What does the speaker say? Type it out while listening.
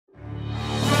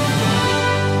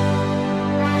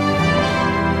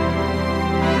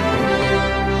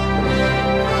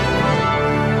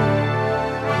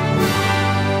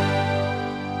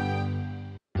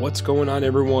What's going on,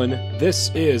 everyone?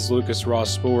 This is Lucas Ross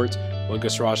Sports,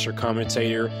 Lucas Ross, your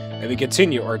commentator, and we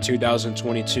continue our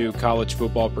 2022 college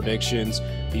football predictions.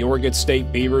 The Oregon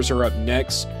State Beavers are up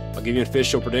next. I'll give you an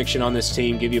official prediction on this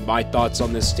team, give you my thoughts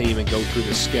on this team, and go through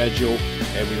the schedule,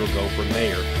 and we will go from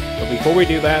there. But before we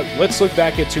do that, let's look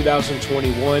back at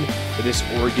 2021 for this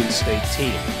Oregon State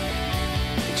team.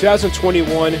 In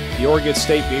 2021, the Oregon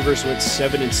State Beavers went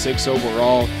 7-6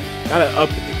 overall.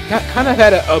 Kind of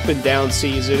had an up and down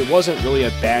season. It wasn't really a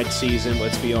bad season,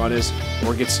 let's be honest.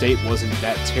 Oregon State wasn't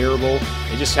that terrible.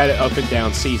 They just had an up and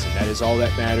down season. That is all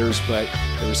that matters. But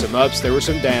there were some ups, there were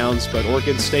some downs. But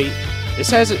Oregon State, this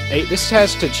team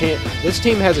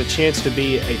has a chance to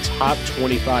be a top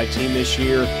 25 team this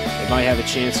year. They might have a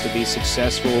chance to be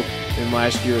successful in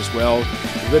last year as well.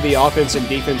 With the offense and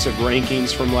defensive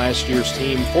rankings from last year's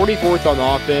team, 44th on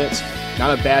offense.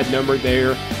 Not a bad number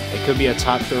there. It could be a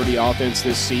top 30 offense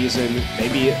this season,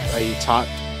 maybe a top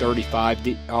 35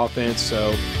 offense.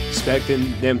 So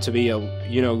expecting them to be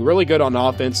really good on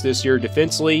offense this year.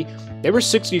 Defensively, they were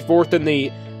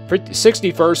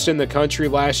 61st in the country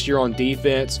last year on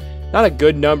defense. Not a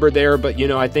good number there, but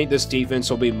I think this defense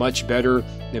will be much better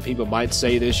than people might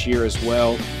say this year as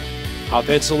well.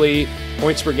 Offensively,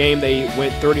 points per game, they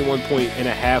went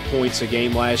 31.5 points a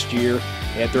game last year.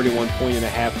 They had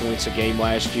 31.5 points a game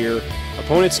last year.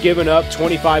 Opponents given up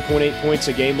 25.8 points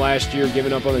a game last year,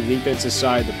 given up on the defensive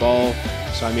side of the ball.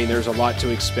 So, there's a lot to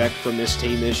expect from this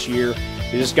team this year.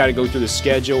 You just got to go through the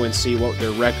schedule and see what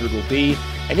their record will be.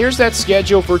 And here's that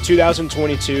schedule for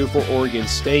 2022 for Oregon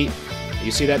State.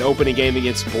 You see that opening game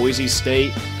against Boise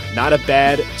State. Not a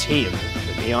bad team,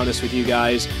 to be honest with you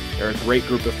guys. They're a great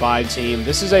group of 5 team.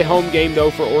 This is a home game,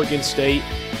 though, for Oregon State.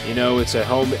 It's a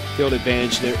home field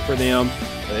advantage there for them.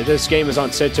 This game is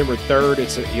on September 3rd.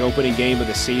 It's the opening game of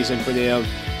the season for them.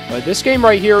 But this game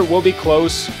right here will be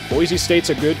close. Boise State's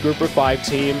a good group of 5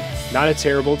 team. Not a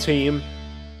terrible team.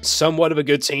 Somewhat of a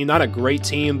good team. Not a great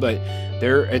team, but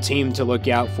they're a team to look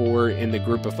out for in the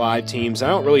group of 5 teams. I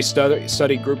don't really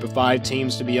study group of 5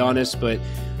 teams, to be honest, but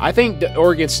I think that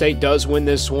Oregon State does win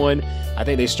this one. I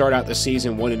think they start out the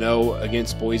season 1-0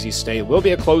 against Boise State. It will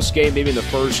be a close game maybe in the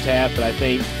first half, but I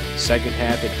think second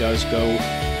half it does go,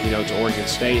 to Oregon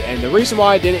State. And the reason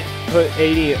why I didn't put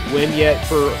 80 win yet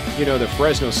for, the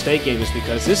Fresno State game is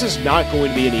because this is not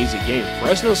going to be an easy game.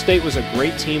 Fresno State was a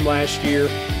great team last year.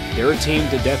 They're a team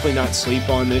to definitely not sleep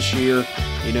on this year.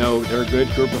 They're a good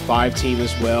group of 5 team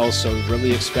as well, so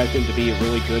really expect them to be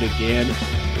really good again.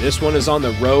 This one is on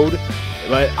the road,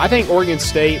 but I think Oregon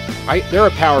State, they're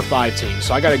a Power 5 team,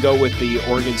 so I got to go with the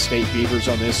Oregon State Beavers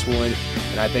on this one,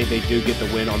 and I think they do get the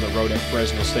win on the road at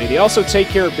Fresno State. They also take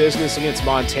care of business against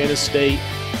Montana State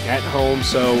at home,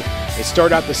 so they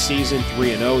start out the season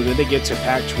 3-0, then they get to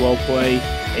Pac-12 play.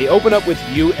 They open up with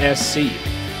USC.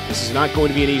 This is not going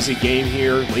to be an easy game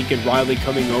here. Lincoln Riley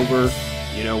coming over.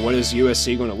 What is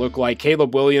USC going to look like?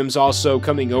 Caleb Williams also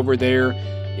coming over there.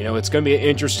 It's going to be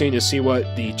interesting to see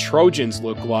what the Trojans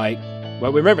look like.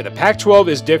 Well, remember, the Pac-12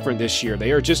 is different this year.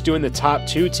 They are just doing the top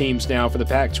 2 teams now for the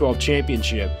Pac-12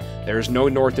 championship. There's no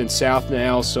North and South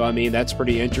now, so, that's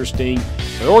pretty interesting.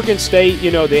 But Oregon State,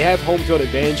 they have home field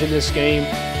advantage in this game,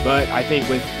 but I think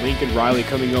with Lincoln Riley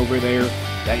coming over there,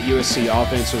 that USC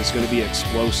offense is going to be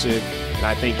explosive. And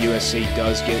I think USC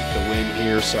does get the win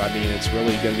here, so it's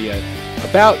really going to be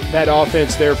about that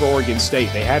offense there for Oregon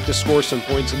State. They have to score some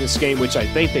points in this game, which I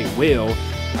think they will.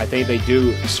 I think they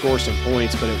do score some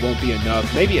points, but it won't be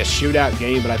enough. Maybe a shootout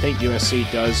game, but I think USC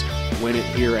does win it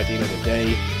here at the end of the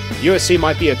day. USC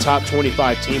might be a top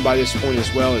 25 team by this point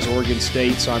as well as Oregon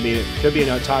State, so it could be in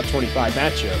a top 25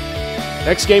 matchup.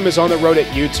 Next game is on the road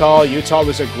at Utah. Utah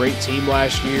was a great team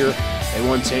last year. They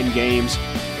won 10 games.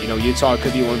 Utah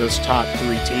could be one of those top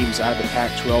 3 teams out of the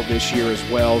Pac-12 this year as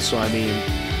well. So,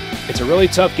 it's a really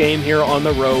tough game here on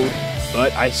the road,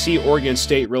 but I see Oregon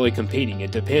State really competing.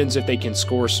 It depends if they can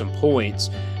score some points.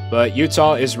 But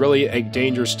Utah is really a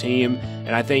dangerous team,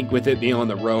 and I think with it being on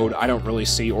the road, I don't really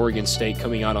see Oregon State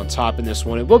coming out on top in this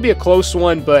one. It will be a close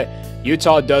one, but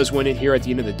Utah does win it here at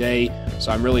the end of the day,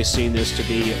 so I'm really seeing this to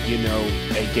be,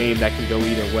 a game that can go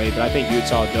either way. But I think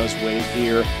Utah does win it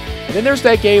here. And then there's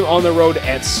that game on the road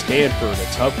at Stanford,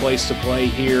 a tough place to play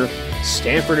here.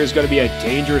 Stanford is going to be a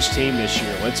dangerous team this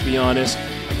year, let's be honest.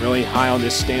 I'm really high on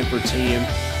this Stanford team.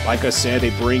 Like I said, they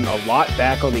bring a lot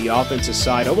back on the offensive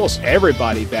side, almost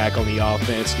everybody back on the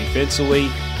offense. Defensively,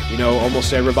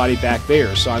 almost everybody back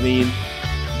there. So,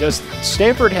 does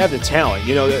Stanford have the talent?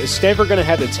 Is Stanford going to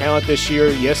have the talent this year?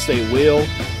 Yes, they will.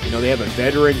 They have a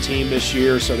veteran team this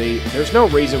year, so there's no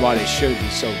reason why they shouldn't be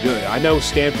so good. I know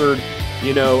Stanford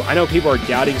I know people are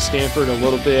doubting Stanford a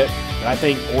little bit, but I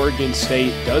think Oregon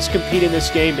State does compete in this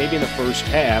game, maybe in the first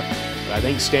half. But I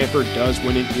think Stanford does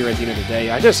win it here at the end of the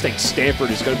day. I just think Stanford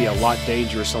is going to be a lot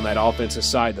dangerous on that offensive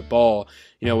side of the ball,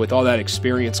 with all that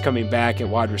experience coming back at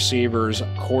wide receivers,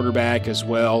 quarterback as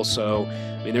well. So,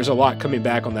 there's a lot coming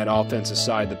back on that offensive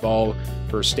side of the ball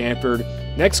for Stanford.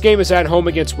 Next game is at home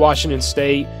against Washington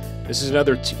State. This is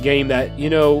another game that,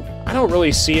 I don't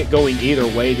really see it going either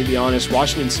way, to be honest.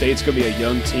 Washington State's going to be a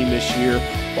young team this year.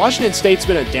 Washington State's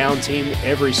been a down team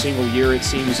every single year, it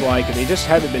seems like, and they just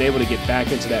haven't been able to get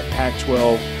back into that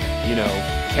Pac-12,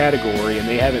 category, and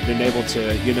they haven't been able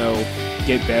to,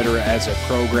 get better as a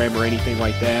program or anything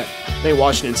like that. I think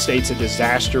Washington State's a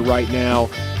disaster right now,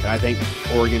 and I think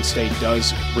Oregon State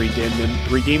does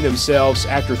redeem themselves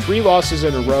after 3 losses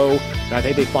in a row, and I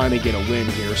think they finally get a win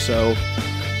here. So,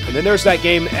 and then there's that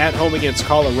game at home against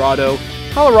Colorado.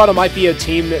 Colorado might be a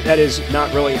team that is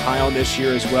not really high on this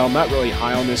year as well. I'm not really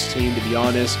high on this team, to be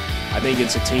honest. I think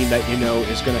it's a team that,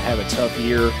 is going to have a tough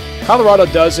year. Colorado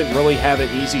doesn't really have an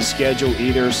easy schedule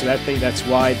either, so I think that's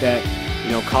why that,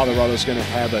 Colorado's going to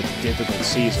have a difficult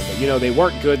season. But, they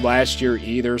weren't good last year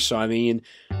either, so,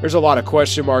 there's a lot of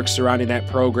question marks surrounding that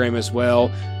program as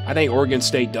well. I think Oregon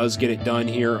State does get it done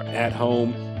here at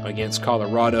home against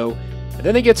Colorado. And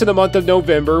then they get to the month of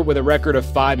November with a record of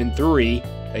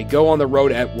 5-3. They go on the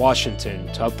road at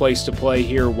Washington. Tough place to play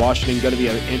here. Washington going to be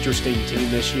an interesting team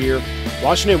this year.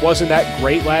 Washington wasn't that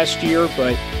great last year,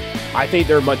 but I think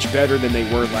they're much better than they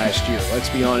were last year. Let's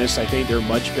be honest. I think they're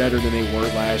much better than they were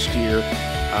last year.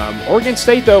 Oregon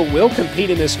State, though, will compete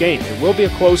in this game. It will be a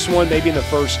close one, maybe in the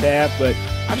first half, but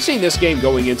I'm seeing this game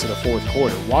going into the fourth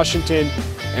quarter. Washington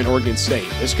and Oregon State.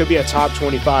 This could be a top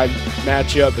 25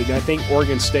 matchup, and I think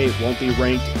Oregon State won't be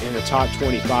ranked in the top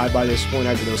 25 by this point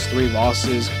after those 3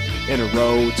 losses in a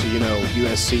row to,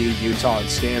 USC, Utah, and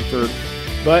Stanford.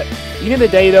 But at the end of the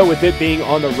day, though, with it being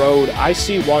on the road, I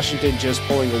see Washington just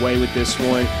pulling away with this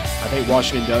one. I think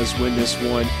Washington does win this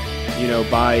one,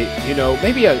 by,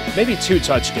 maybe 2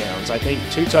 touchdowns. I think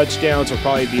 2 touchdowns will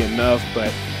probably be enough, but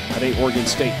I think Oregon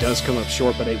State does come up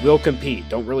short, but they will compete.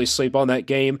 Don't really sleep on that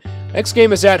game. Next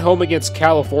game is at home against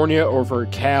California, or for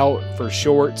Cal for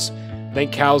shorts. I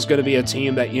think Cal's going to be a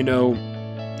team that,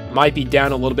 might be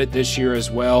down a little bit this year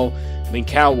as well.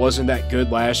 Cal wasn't that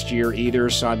good last year either,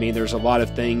 so, there's a lot of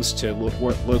things to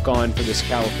look on for this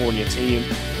California team.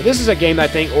 But this is a game I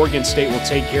think Oregon State will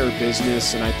take care of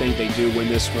business, and I think they do win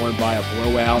this one by a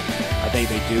blowout. I think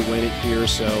they do win it here,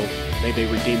 so I think they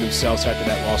redeem themselves after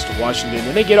that loss to Washington.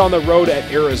 Then they get on the road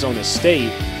at Arizona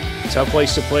State. Tough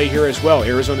place to play here as well.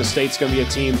 Arizona State's going to be a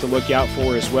team to look out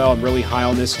for as well. I'm really high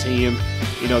on this team.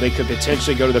 They could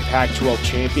potentially go to the Pac-12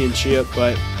 championship,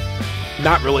 but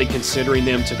not really considering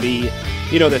them to be,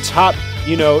 the top,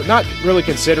 not really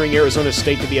considering Arizona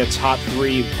State to be a top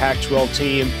 3 Pac-12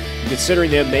 team. Considering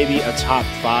them maybe a top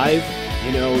 5,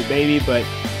 maybe, but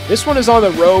this one is on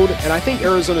the road, and I think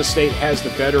Arizona State has the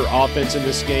better offense in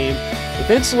this game.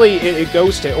 Eventually, it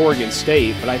goes to Oregon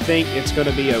State, but I think it's going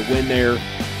to be a win there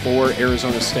for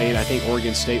Arizona State. I think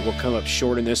Oregon State will come up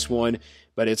short in this one,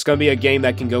 but it's going to be a game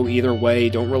that can go either way.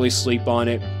 Don't really sleep on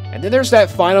it. And then there's that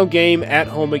final game at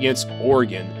home against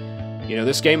Oregon.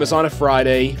 This game is on a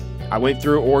Friday. I went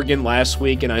through Oregon last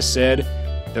week, and I said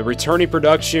the returning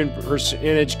production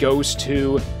advantage goes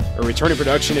to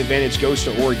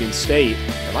Oregon State.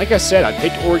 And like I said, I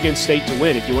picked Oregon State to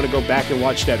win. If you want to go back and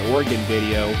watch that Oregon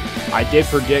video, I did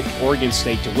predict Oregon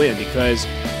State to win because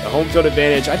the home field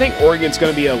advantage, I think Oregon's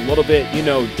going to be a little bit,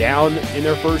 down in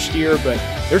their first year, but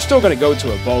they're still going to go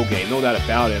to a bowl game, no doubt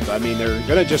about it. But, they're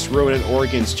going to just ruin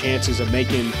Oregon's chances of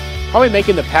probably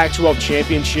making the Pac-12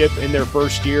 championship in their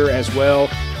first year as well.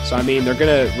 So, they're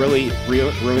going to really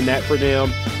ruin that for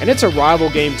them. And it's a rival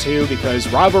game, too, because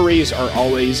rivalries are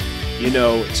always,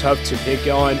 tough to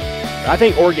pick on. But I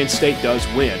think Oregon State does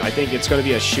win. I think it's going to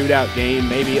be a shootout game,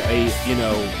 maybe a,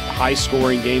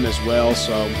 high-scoring game as well.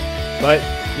 So, but,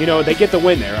 they get the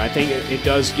win there. I think it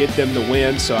does get them the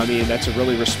win. So, that's a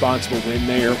really responsible win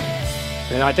there.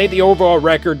 And I think the overall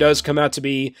record does come out to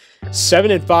be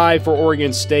 7-5 for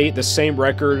Oregon State, the same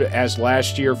record as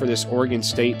last year for this Oregon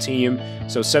State team.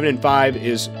 So 7-5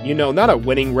 is, not a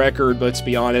winning record, but let's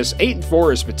be honest.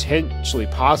 8-4 is potentially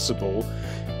possible.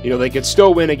 They could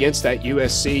still win against that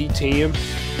USC team.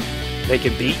 They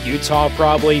could beat Utah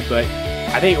probably, but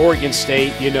I think Oregon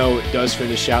State, does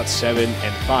finish out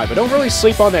 7-5. But don't really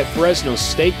sleep on that Fresno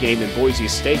State game and Boise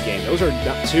State game. Those are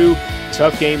 2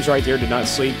 tough games right there to not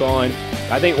sleep on.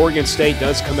 I think Oregon State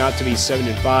does come out to be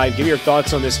 7-5. Give me your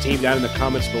thoughts on this team down in the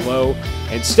comments below.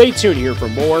 And stay tuned here for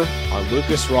more on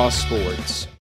Lucas Ross Sports.